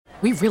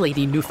We really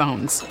need new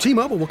phones.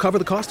 T-Mobile will cover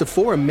the cost of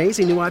 4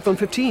 amazing new iPhone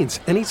 15s,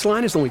 and each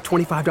line is only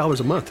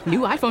 $25 a month. New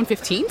iPhone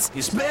 15s?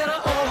 It's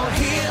better over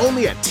here.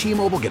 Only at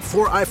T-Mobile, get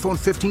 4 iPhone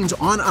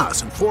 15s on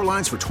us and 4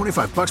 lines for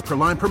 $25 per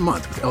line per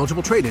month with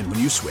eligible trade-in when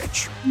you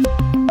switch.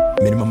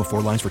 Minimum of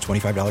 4 lines for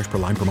 $25 per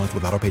line per month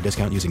with autopay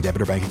discount using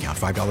debit or bank account.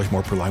 $5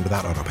 more per line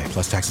without autopay,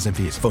 plus taxes and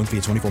fees. Phone fee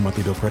at 24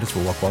 monthly bill credits for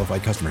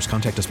well-qualified customers.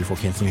 Contact us before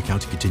canceling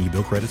account to continue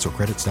bill credits or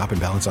credit stop and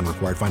balance on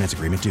required finance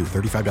agreement due.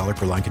 $35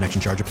 per line connection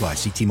charge applies.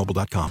 See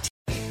T-Mobile.com.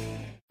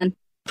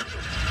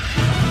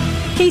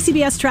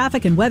 KCBS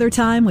traffic and weather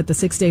time with the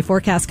 6-day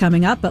forecast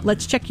coming up. But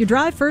let's check your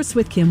drive first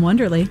with Kim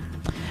Wonderly.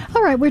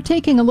 All right, we're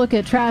taking a look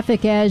at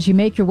traffic as you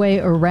make your way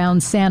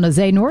around San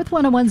Jose. North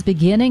 101's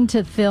beginning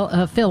to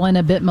fill in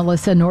a bit,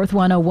 Melissa. North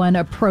 101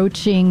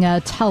 approaching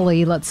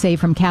Tully, let's say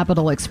from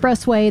Capitol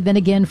Expressway. Then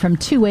again from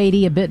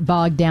 280, a bit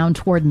bogged down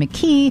toward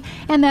McKee.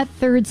 And that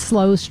third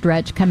slow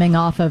stretch coming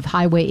off of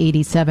Highway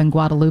 87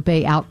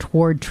 Guadalupe out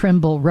toward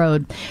Trimble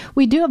Road.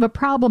 We do have a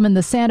problem in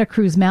the Santa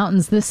Cruz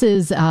Mountains. This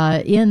is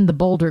in the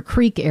Boulder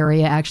Creek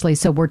area, actually.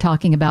 So we're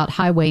talking about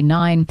Highway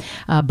 9,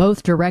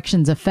 both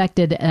directions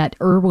affected at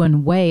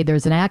Irwin Way.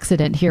 There's an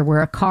accident here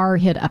where a car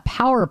hit a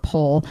power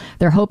pole.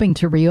 They're hoping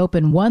to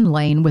reopen one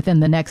lane within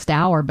the next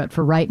hour, but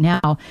for right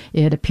now,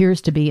 it appears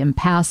to be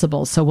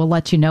impassable. So we'll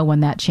let you know when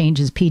that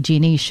changes.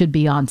 PG&E should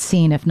be on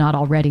scene, if not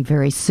already,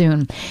 very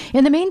soon.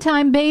 In the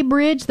meantime, Bay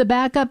Bridge, the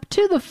backup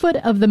to the foot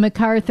of the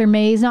MacArthur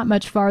Maze, not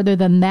much farther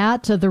than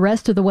that. The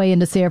rest of the way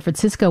into San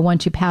Francisco,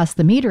 once you pass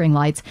the metering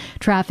lights,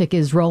 traffic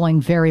is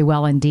rolling very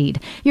well indeed.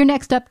 Your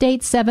next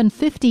update,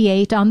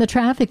 7:58 on the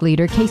traffic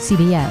leader,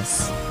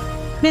 KCBS.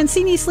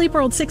 Mancini Sleep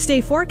World 6-day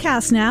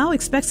forecast now.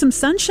 Expect some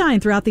sunshine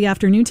throughout the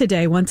afternoon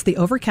today once the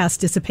overcast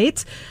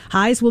dissipates.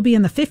 Highs will be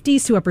in the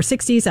 50s to upper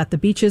 60s at the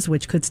beaches,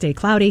 which could stay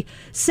cloudy.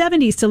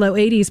 70s to low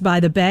 80s by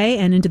the bay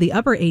and into the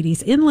upper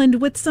 80s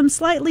inland with some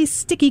slightly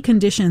sticky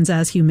conditions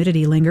as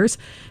humidity lingers.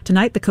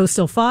 Tonight, the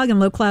coastal fog and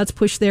low clouds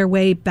push their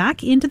way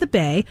back into the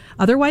bay,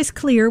 otherwise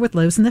clear with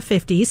lows in the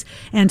 50s.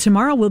 And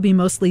tomorrow will be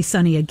mostly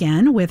sunny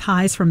again with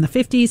highs from the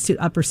 50s to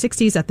upper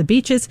 60s at the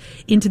beaches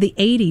into the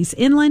 80s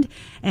inland.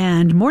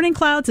 And morning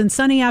clouds and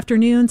sunny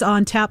afternoons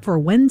on tap for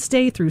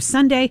Wednesday through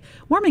Sunday,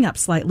 warming up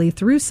slightly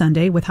through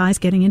Sunday with highs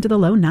getting into the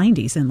low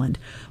 90s inland.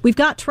 We've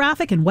got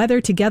traffic and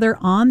weather together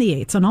on the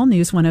 8s on All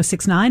News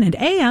 106.9 and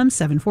AM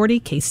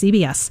 740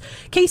 KCBS.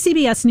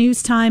 KCBS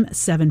News Time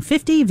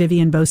 7:50.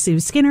 Vivian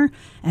Bosu-Skinner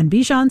and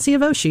Bijan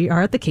Siavoshi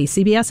are at the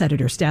KCBS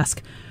editor's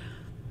desk.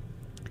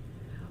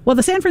 Well,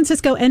 the San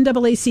Francisco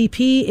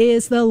NAACP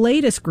is the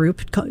latest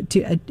group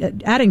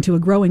adding to a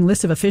growing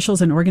list of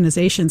officials and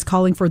organizations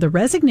calling for the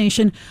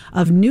resignation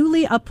of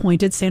newly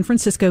appointed San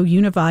Francisco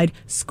Unified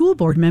School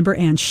Board member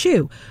Ann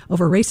Hsu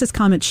over racist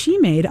comments she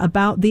made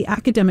about the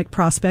academic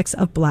prospects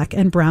of black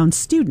and brown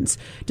students.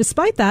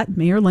 Despite that,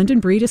 Mayor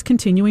London Breed is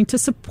continuing to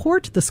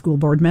support the school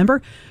board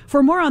member.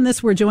 For more on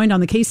this, we're joined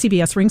on the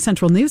KCBS Ring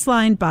Central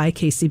Newsline by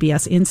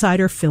KCBS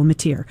insider Phil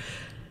Matier.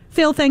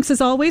 Phil, thanks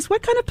as always.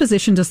 What kind of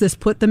position does this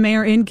put the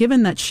mayor in,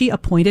 given that she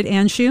appointed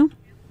Ann Hsu?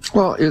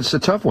 Well, it's a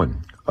tough one.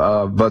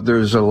 But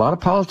there's a lot of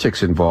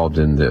politics involved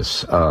in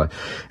this,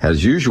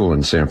 as usual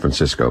in San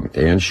Francisco.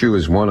 Ann Hsu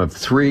is one of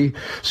 3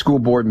 school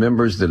board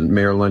members that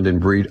Mayor London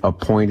Breed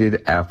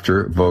appointed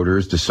after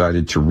voters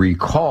decided to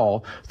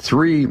recall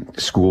 3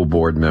 school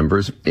board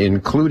members,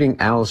 including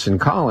Allison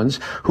Collins,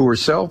 who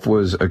herself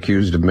was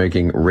accused of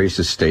making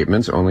racist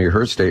statements, only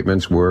her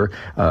statements were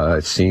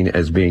seen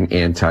as being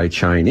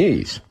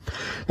anti-Chinese.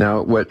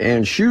 Now, what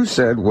Ann Hsu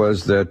said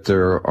was that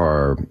there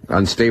are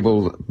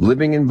unstable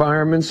living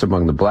environments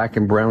among the black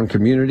and brown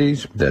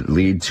communities that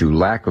lead to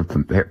lack of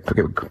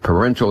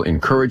parental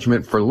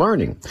encouragement for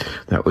learning.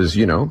 That was,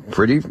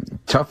 pretty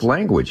tough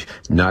language.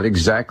 Not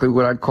exactly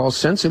what I'd call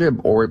sensitive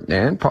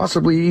and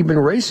possibly even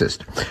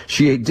racist.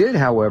 She did,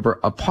 however,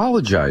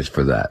 apologize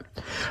for that.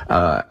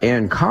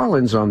 Allison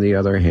Collins, on the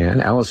other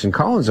hand,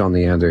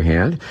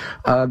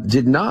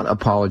 did not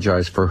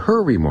apologize for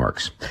her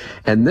remarks.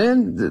 And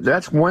then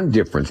that's one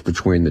difference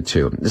between the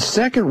two. The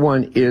second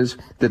one is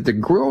that the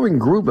growing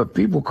group of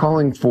people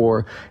calling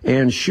for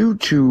Ann Hsu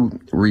to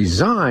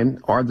resign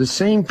are the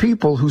same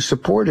people who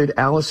supported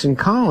Allison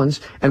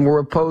Collins and were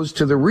opposed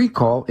to the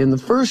recall in the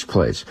first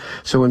place.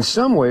 So in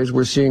some ways,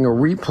 we're seeing a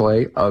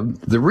replay of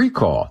the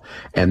recall,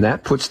 and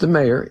that puts the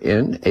mayor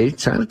in a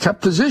kind of tough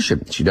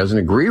position. She doesn't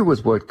agree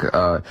with what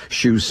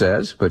Hsu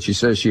says, but she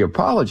says she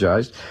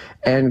apologized,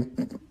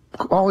 and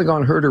calling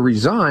on her to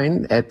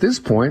resign at this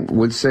point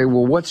would say,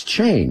 well, what's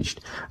changed?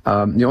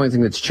 The only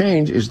thing that's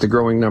changed is the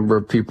growing number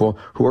of people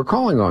who are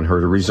calling on her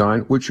to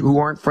resign, who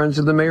aren't friends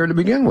of the mayor to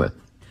begin with.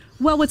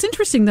 Well, what's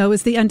interesting, though,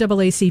 is the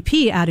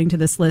NAACP adding to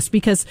this list,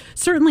 because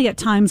certainly at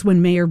times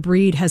when Mayor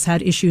Breed has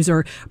had issues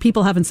or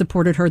people haven't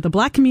supported her, the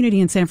black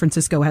community in San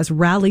Francisco has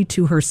rallied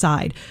to her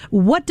side.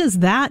 What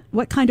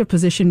kind of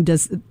position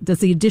does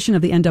the addition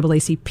of the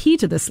NAACP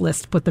to this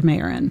list put the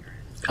mayor in?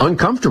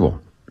 Uncomfortable.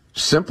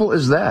 Simple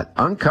as that.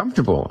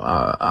 Uncomfortable.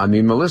 I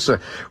mean, Melissa,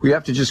 we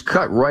have to just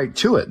cut right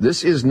to it.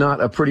 This is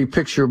not a pretty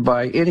picture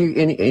by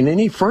in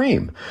any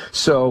frame.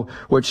 So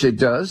what it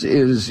does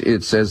is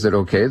it says that,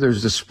 okay,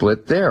 there's a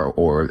split there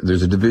or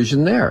there's a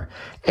division there.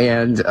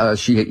 And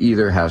she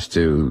either has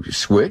to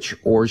switch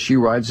or she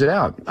rides it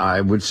out.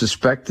 I would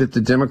suspect that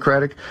the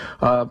Democratic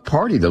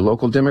Party, the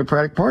local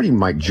Democratic Party,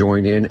 might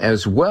join in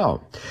as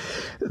well.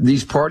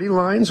 These party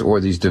lines or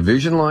these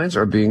division lines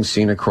are being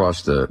seen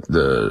across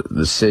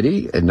the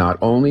city, and not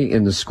only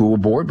in the school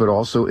board, but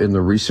also in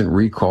the recent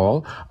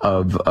recall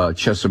of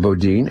Chesa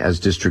Boudin as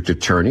district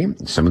attorney.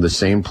 Some of the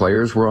same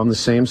players were on the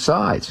same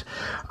sides.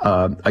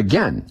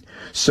 Again,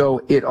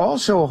 so it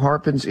also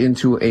harpens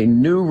into a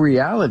new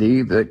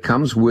reality that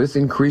comes with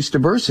increased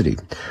diversity,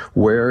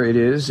 where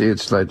it's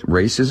that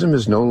racism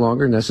is no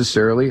longer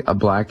necessarily a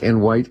black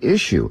and white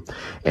issue.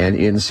 And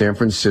in San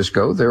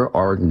Francisco, there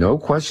are no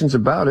questions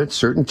about it,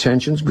 certain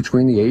tensions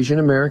between the Asian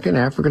American,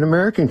 African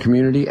American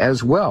community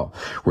as well.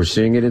 We're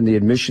seeing it in the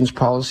admissions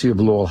policy of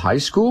Lowell High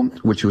School,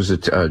 which was a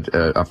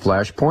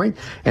flashpoint,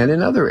 and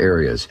in other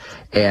areas.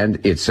 And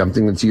it's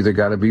something that's either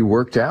got to be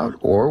worked out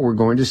or we're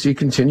going to see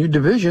continued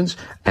divisions.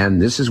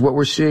 And this is what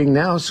we're seeing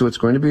now. So it's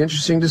going to be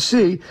interesting to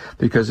see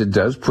because it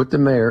does put the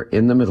mayor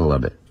in the middle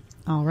of it.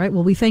 All right.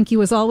 Well, we thank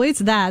you as always.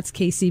 That's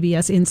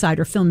KCBS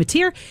insider Phil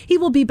Matier. He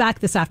will be back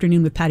this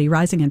afternoon with Patty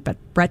Rising and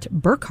Brett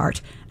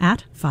Burkhart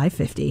at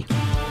 5:50.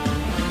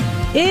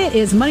 It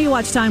is Money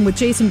Watch time with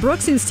Jason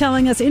Brooks, who's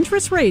telling us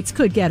interest rates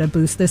could get a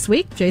boost this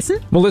week. Jason?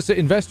 Melissa,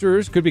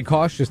 investors could be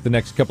cautious the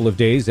next couple of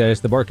days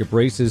as the market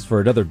braces for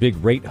another big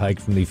rate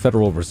hike from the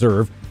Federal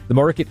Reserve. The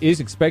market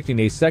is expecting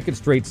a second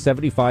straight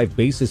 75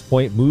 basis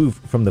point move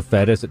from the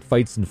Fed as it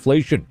fights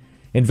inflation.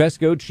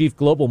 Invesco Chief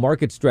Global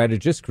Market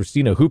Strategist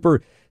Christina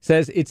Hooper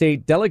says it's a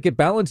delicate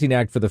balancing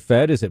act for the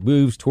Fed as it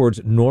moves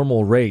towards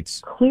normal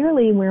rates.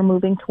 Clearly, we're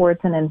moving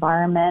towards an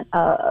environment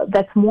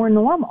that's more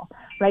normal,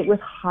 right,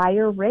 with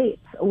higher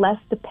rates, less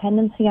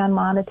dependency on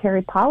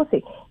monetary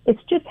policy.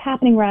 It's just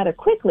happening rather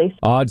quickly.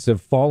 Odds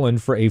have fallen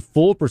for a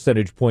full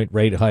percentage point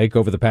rate hike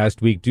over the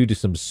past week due to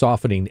some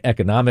softening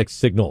economic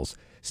signals.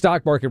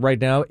 Stock market right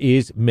now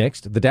is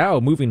mixed. The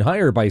Dow moving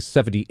higher by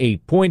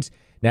 78 points.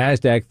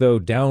 NASDAQ, though,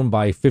 down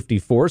by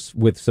 54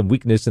 with some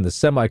weakness in the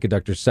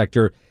semiconductor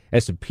sector.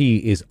 S&P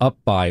is up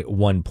by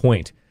 1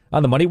 point.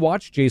 On the Money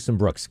Watch, Jason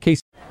Brooks.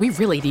 We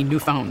really need new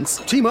phones.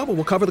 T-Mobile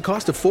will cover the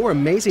cost of 4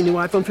 amazing new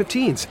iPhone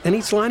 15s, and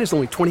each line is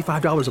only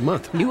 $25 a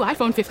month. New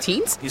iPhone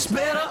 15s? It's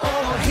better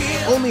over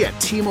here. Only at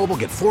T-Mobile,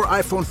 get 4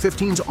 iPhone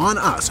 15s on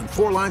us and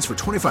 4 lines for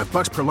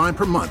 $25 per line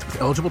per month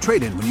with eligible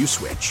trade-in when you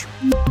switch.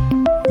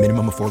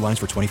 Minimum of 4 lines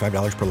for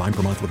 $25 per line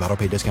per month with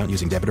auto-pay discount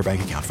using debit or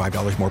bank account.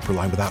 $5 more per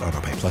line without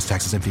auto-pay, plus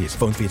taxes and fees.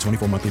 Phone fee at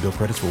 24 monthly bill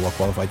credits for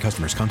well-qualified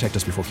customers. Contact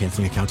us before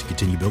canceling account to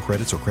continue bill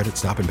credits or credit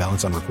stop and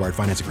balance on required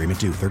finance agreement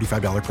due.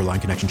 $35 per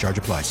line connection charge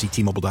applies. See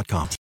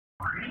T-Mobile.com.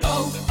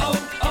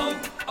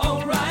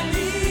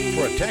 O'Reilly.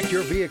 Protect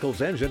your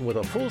vehicle's engine with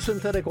a full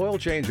synthetic oil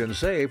change and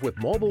save with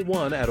Mobil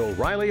 1 at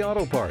O'Reilly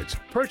Auto Parts.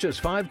 Purchase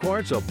 5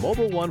 quarts of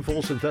Mobil 1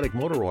 full synthetic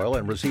motor oil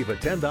and receive a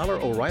 $10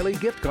 O'Reilly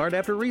gift card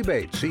after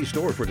rebate. See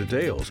store for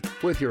details.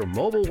 With your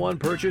Mobil 1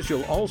 purchase,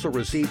 you'll also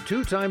receive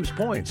 2 times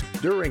points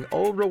during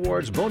O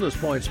Rewards Bonus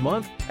Points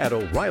Month at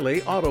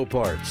O'Reilly Auto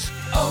Parts.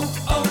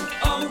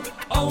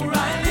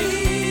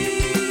 O'Reilly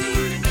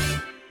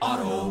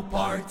Auto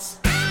Parts.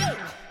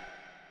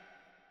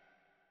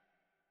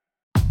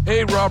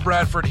 Hey, Rob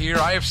Bradford here.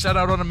 I have set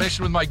out on a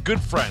mission with my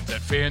good friends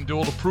at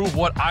FanDuel to prove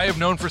what I have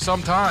known for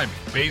some time.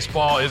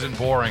 Baseball isn't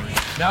boring.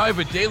 Now I have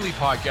a daily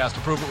podcast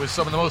to prove it with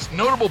some of the most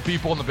notable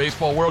people in the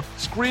baseball world,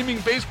 screaming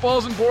baseball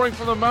isn't boring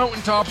from the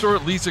mountaintops or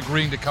at least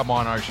agreeing to come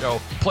on our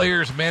show.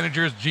 Players,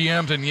 managers,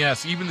 GMs, and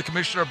yes, even the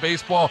commissioner of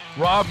baseball,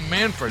 Rob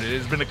Manfred. It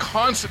has been a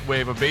constant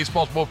wave of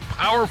baseball's most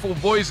powerful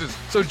voices.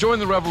 So join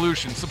the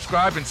revolution.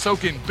 Subscribe and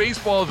soak in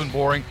Baseball Isn't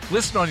Boring.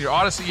 Listen on your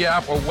Odyssey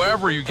app or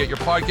wherever you get your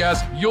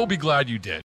podcasts. You'll be glad you did.